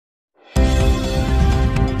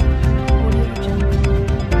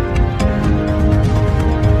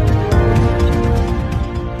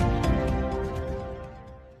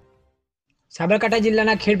સાબરકાંઠા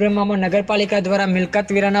જિલ્લાના ખેડબ્રહ્મામાં નગરપાલિકા દ્વારા મિલકત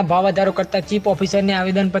વેરાના ભાવ વધારો કરતા ચીફ ઓફિસરને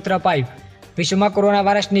આવેદનપત્ર અપાયું। વિશ્વમાં કોરોના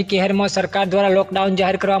વાયરસની કહેરમાં સરકાર દ્વારા લોકડાઉન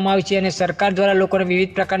જાહેર કરવામાં આવ્યું છે અને સરકાર દ્વારા લોકોને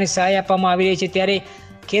વિવિધ પ્રકારની સહાય આપવામાં આવી રહી છે, ત્યારે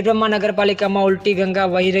ખેડબ્રહ્મા નગરપાલિકામાં ઉલટી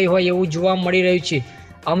ગંગા વહી રહી હોય એવું જોવા મળી રહ્યું છે।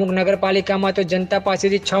 અમુક નગરપાલિકામાં તો જનતા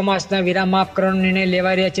પાસેથી 6 માસના વેરા માફ કરવાનો નિર્ણય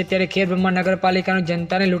લેવાઈ રહ્યા છે, ત્યારે ખેડબ્રહ્મા નગરપાલિકાનું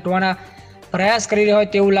જનતાને લૂંટવાના પ્રયાસ કરી રહ્યો હોય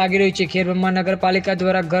તેવું લાગી રહ્યું છે। ખેડબ્રહ્મા નગરપાલિકા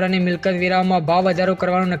દ્વારા ઘર અને મિલકત વેરામાં ભાવ વધારો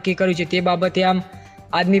કરવાનું નક્કી કર્યું છે, તે બાબતે આમ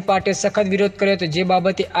આદમી પાર્ટીએ સખત વિરોધ કર્યો હતો, જે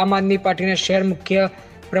બાબતે આમ આદમી પાર્ટીના શહેર મુખ્ય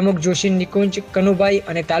પ્રમુખ જોશી નિકુંજ કનુભાઈ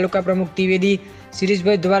અને તાલુકા પ્રમુખ ત્રિવેદી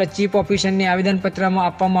શિરીષભાઈ દ્વારા ચીફ ઓફિસરને આવેદનપત્રમાં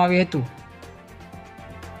આપવામાં આવ્યું હતું।